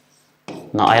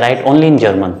Now I write only in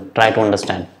German. Try to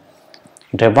understand.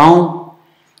 Der Baum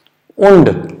und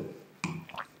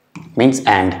means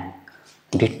and.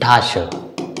 Die Tasche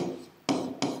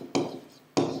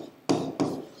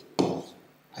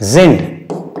sind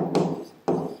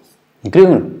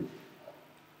grün.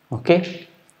 Okay.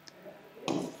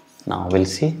 Now we'll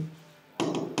see.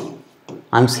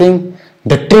 I'm saying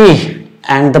the tree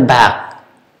and the bag.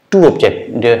 Two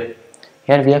objects.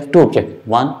 Here we have two objects.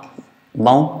 One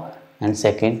baum and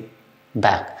second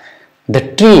bag.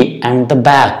 The tree and the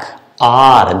bag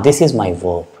are. This is my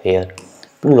verb here.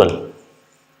 Plural.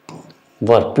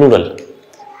 Verb plural.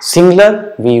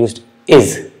 Singular we used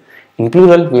is. In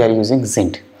plural we are using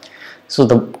sind. So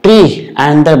the tree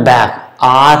and the bag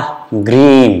are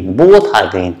green. Both are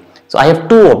green. So I have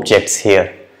two objects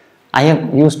here. I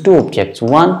have used two objects,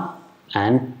 1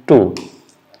 and 2.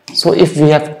 So if we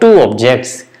have two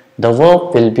objects, the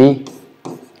verb will be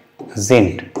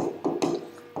sind.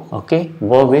 Okay,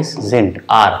 verb is sind,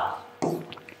 are.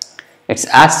 It's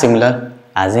as similar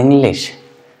as English.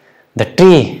 The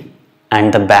tree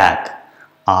and the bag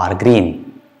are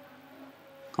green.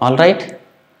 Alright?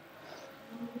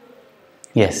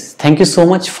 Yes, thank you so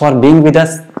much for being with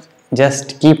us.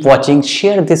 Just keep watching.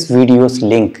 Share this video's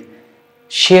link.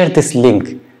 Share this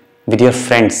link with your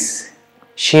friends.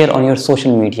 Share on your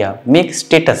social media. Make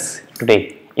status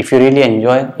today. If you really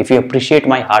enjoy, if you appreciate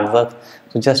my hard work,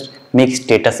 so just make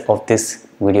status of this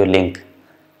video link.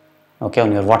 Okay,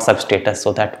 on your WhatsApp status,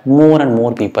 so that more and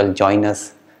more people join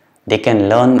us. They can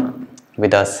learn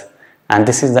with us. And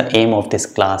this is the aim of this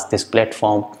class, this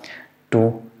platform,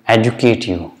 to educate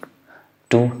you,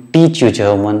 to teach you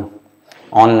German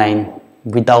online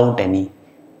without any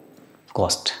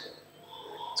cost.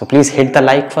 So please hit the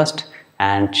like first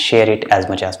and share it as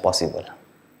much as possible.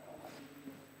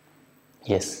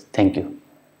 Yes, thank you.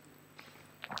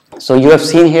 So you have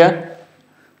seen here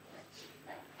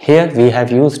we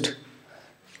have used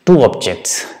two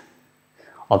objects.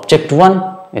 Object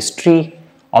 1 is tree,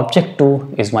 object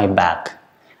 2 is my bag.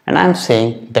 And I am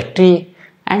saying the tree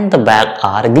and the bag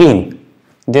are green.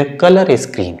 Their color is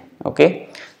green. Okay,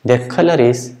 their color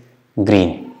is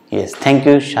green. Yes, thank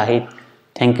you Shahid,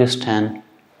 thank you Stan.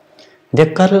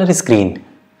 Their color is green.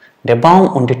 Der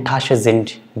Baum und die Tasche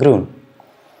sind grün.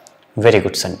 Very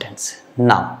good sentence.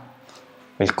 Now,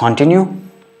 we'll continue.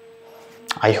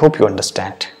 I hope you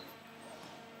understand.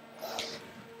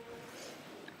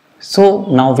 So,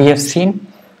 now we have seen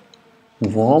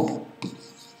verb,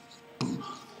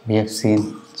 we have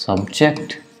seen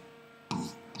subject,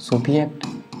 subject,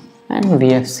 and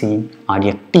we have seen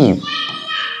adjective.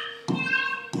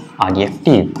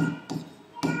 Adjective.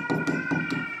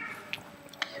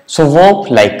 So verb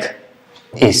like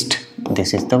ist,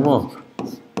 this is the verb.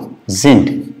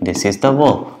 Sind, this is the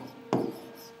verb.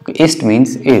 Okay, ist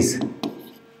means is.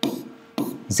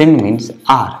 Sind means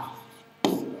are.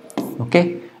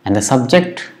 Okay, and the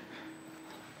subject.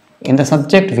 In the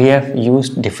subject we have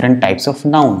used different types of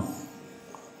noun.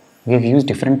 We have used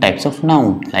different types of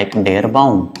noun like der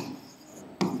Baum,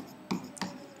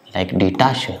 like die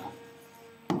Tasche.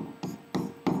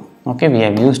 Okay, we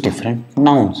have used different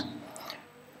nouns.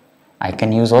 I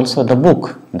can use also the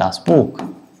book, das Buch.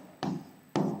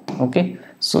 Okay,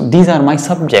 so these are my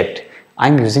subject. I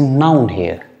am using noun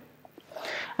here.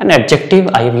 An adjective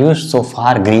I have used so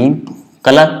far green,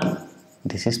 color.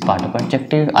 This is part of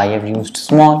adjective. I have used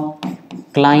small,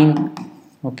 klein.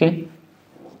 Okay,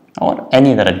 or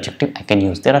any other adjective I can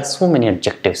use. There are so many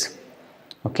adjectives.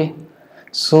 Okay,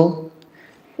 so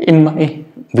in my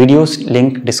videos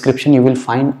link description you will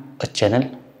find a channel,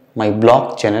 my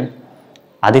blog channel,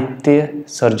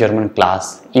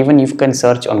 Adityasirgermanclass. Even you can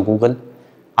search on Google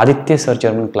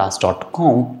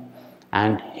Adityasirgermanclass.com,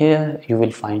 and here you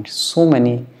will find so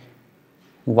many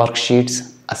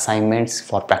worksheets, assignments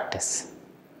for practice.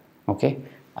 Okay,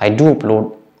 I do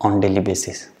upload on daily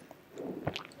basis.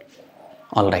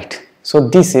 Alright, so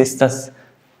these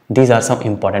are some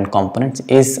important components: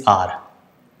 is, are,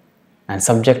 and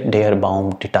subject der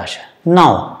Baum die Tasche.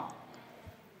 Now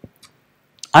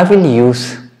I will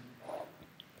use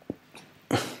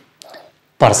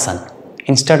person.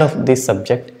 Instead of this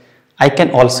subject, I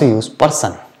can also use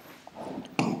person,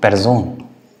 person.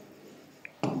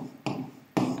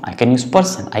 I can use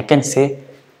person. I can say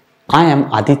I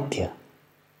am Aditya.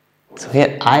 So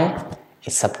here I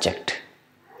is subject.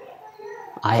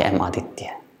 I am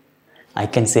Aditya. I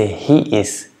can say he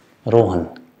is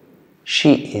Rohan.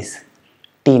 She is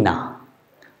Tina.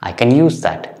 I can use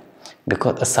that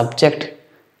because a subject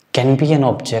can be an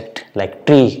object like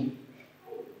tree,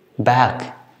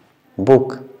 bag,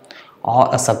 book, or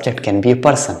a subject can be a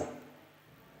person.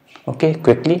 Okay,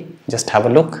 quickly just have a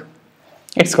look.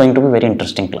 It's going to be very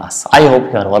interesting class. I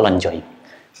hope you are all enjoying.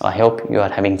 I hope you are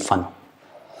having fun.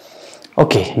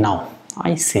 Okay, now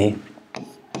I say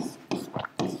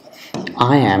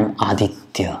I am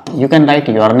Aditya. You can write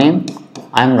your name.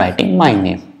 I am writing my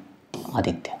name,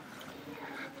 Aditya.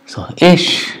 So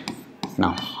ish.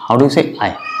 Now how do you say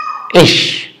I?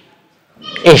 Ish.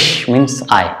 Ish means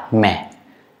I, मैं.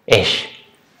 Ish.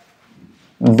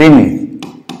 Bin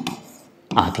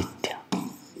Aditya.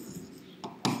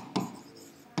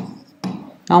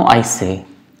 Now I say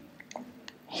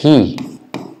he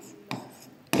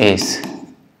is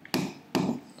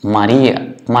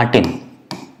Martin.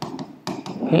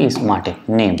 He is Martin,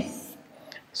 name.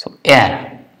 So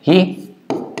he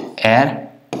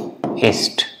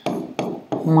ist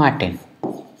Martin.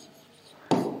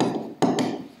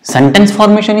 Sentence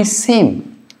formation is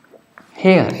same.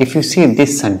 Here, if you see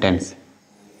this sentence,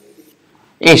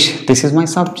 ish, this is my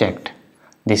subject,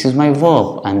 this is my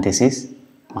verb, and this is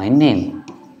my name.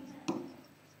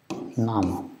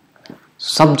 Nama.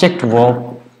 Subject,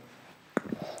 verb,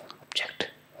 object.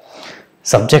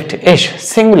 Subject ish,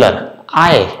 singular.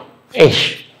 I,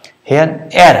 ish.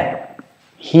 Here,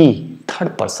 he,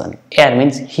 third person.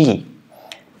 Means he.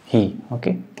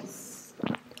 Okay.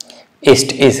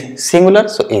 Ist is singular,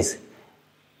 so is.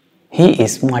 He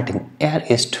is Martin.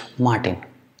 Ist Martin.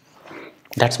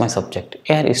 That's my subject.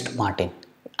 Ist Martin.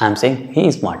 I am saying he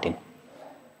is Martin.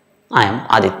 I am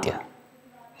Aditya.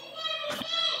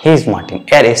 He is Martin.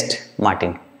 Ist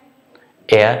Martin.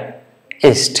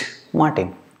 Ist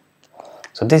Martin.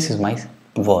 So this is my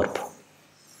verb.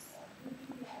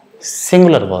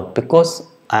 Singular verb, because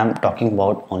I am talking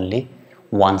about only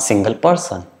one single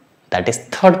person, that is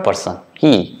third person.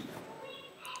 He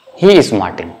is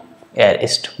Martin.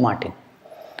 Ist Martin.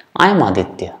 I am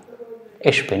Aditya.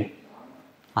 Ich bin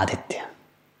Aditya.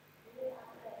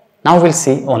 Now we'll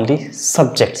see only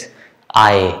subjects.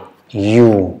 I,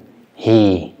 you,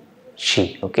 he,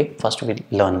 she. Okay, first we'll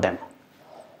learn them.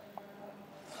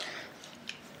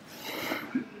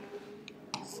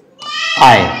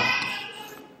 I,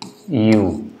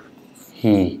 you,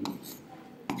 he,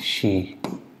 she,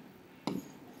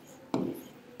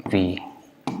 we.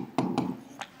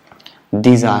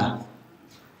 These are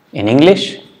in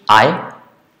English I.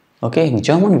 Okay, in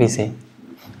German we say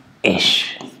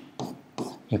ich.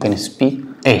 You can speak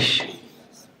ich.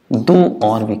 Du,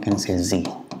 or we can say sie.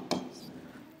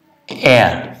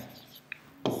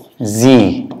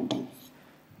 Sie,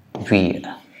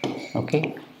 wir.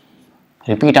 Okay,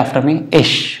 repeat after me.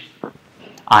 Ich,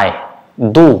 I.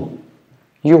 Du,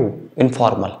 you,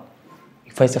 informal.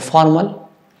 If I say formal,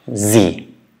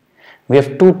 sie. We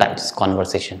have two types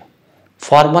conversation,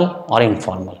 formal or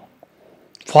informal.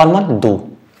 Formal,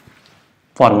 du.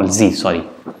 Formal, sie, sorry.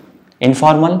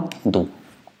 Informal, du.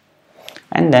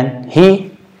 And then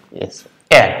he is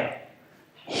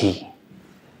he.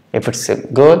 If it's a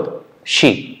girl,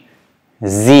 she.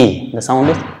 Z, the sound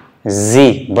is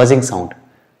Z, buzzing sound.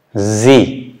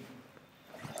 Z.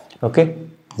 Okay,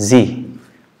 Z.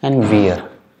 And wir.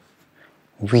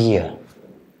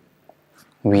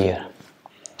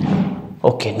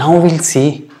 Okay, now we'll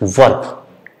see verb.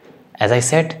 As I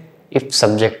said, if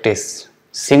subject is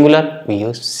singular, we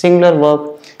use singular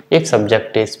verb. If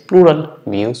subject is plural,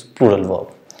 we use plural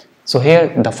verb. So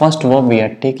here the first verb we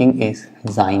are taking is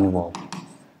sein verb.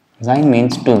 Sein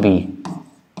means to be.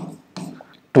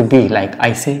 To be, like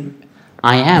I say,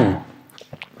 I am.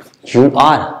 You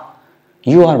are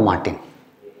Martin.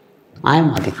 I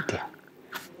am Aditya.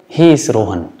 He is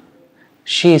Rohan.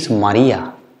 She is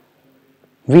Maria.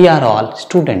 We are all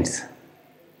students.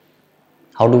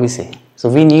 How do we say? So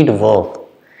we need verb,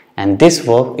 and this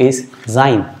verb is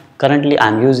sein. Currently I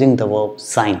am using the verb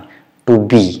sein, to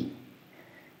be.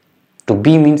 To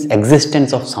be means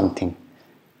existence of something.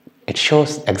 It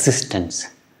shows existence.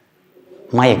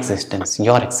 My existence,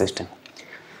 your existence.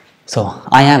 So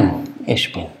I am,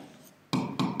 ich bin.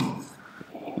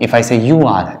 If I say you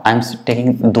are, I am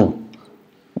taking du.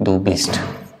 Du bist.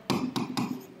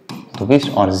 Du bist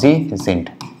or sie sind.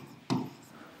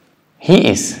 He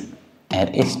is,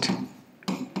 ist.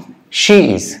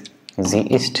 She is, sie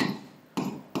ist.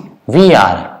 We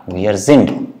are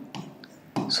sind.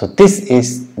 So this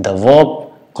is the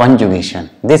verb conjugation.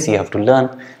 This you have to learn.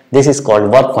 This is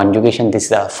called verb conjugation. This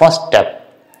is our first step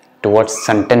towards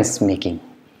sentence making.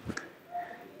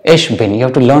 Ich bin, you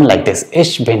have to learn like this.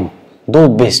 Ich bin, du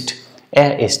bist,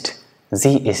 ist,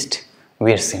 sie ist,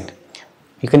 wir sind.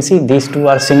 You can see these two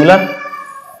are similar.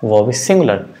 Verb is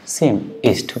singular. Same,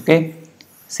 ist, okay?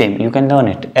 Same, you can learn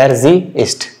it. Sie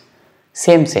ist.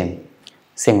 Same,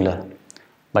 similar.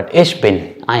 But ich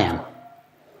bin, I am.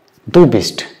 Du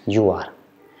bist, you are.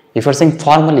 If you are saying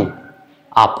formally,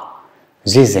 up,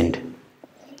 Sie sind.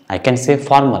 I can say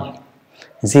formal,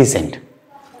 Sie sind.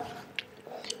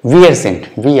 Wir sind,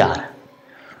 we are.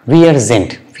 Wir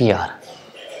sind, we are.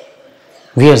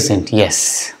 Wir sind,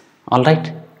 yes.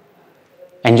 Alright.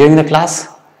 Enjoying the class?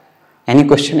 Any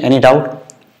question, any doubt?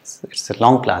 It's a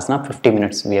long class, now 50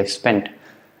 minutes we have spent.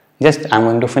 Just I'm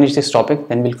going to finish this topic,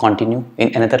 then we'll continue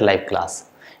in another live class.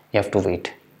 You have to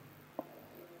wait.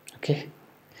 Okay.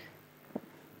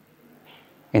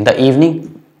 In the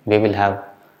evening, we will have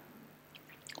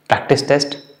practice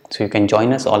test. So you can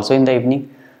join us also in the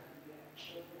evening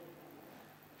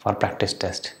for practice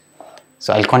test.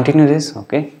 So I'll continue this,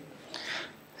 okay.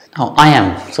 Now I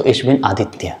am, so ich bin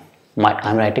Aditya.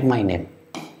 I'm writing my name.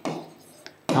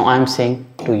 Now I am saying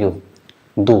to you,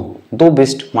 du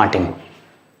bist Martin.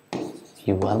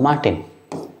 You are Martin.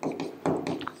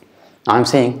 Now I am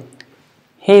saying,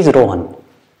 he is Rohan.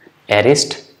 Er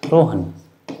ist Rohan.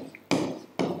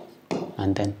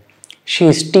 And then, she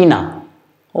is Tina.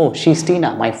 Oh, she is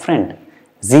Tina, my friend.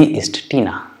 Sie ist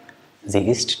Tina. Sie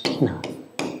ist Tina.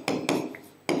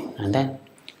 And then,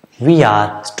 we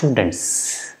are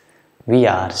students. We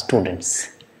are students.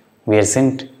 Wir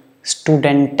sind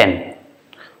Studenten.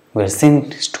 Wir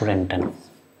sind Studenten.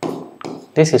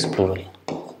 This is plural.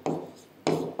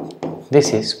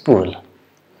 This is plural.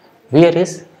 Wir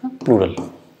is plural.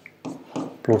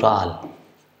 Plural.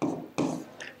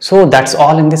 So that's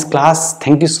all in this class.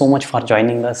 Thank you so much for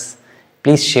joining us.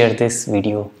 Please share this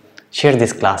video, share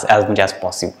this class as much as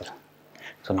possible.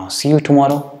 So now see you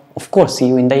tomorrow. Of course, see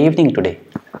you in the evening today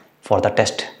for the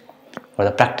test, for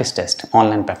the practice test,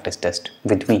 online practice test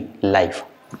with me live.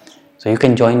 So you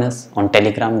can join us on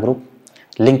Telegram group.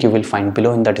 Link you will find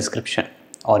below in the description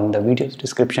or in the video's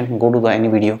description. Go to any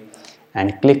video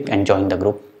and click and join the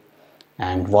group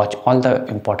and watch all the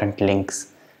important links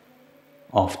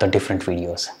of the different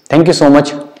videos. Thank you so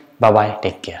much. Bye bye.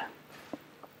 Take care.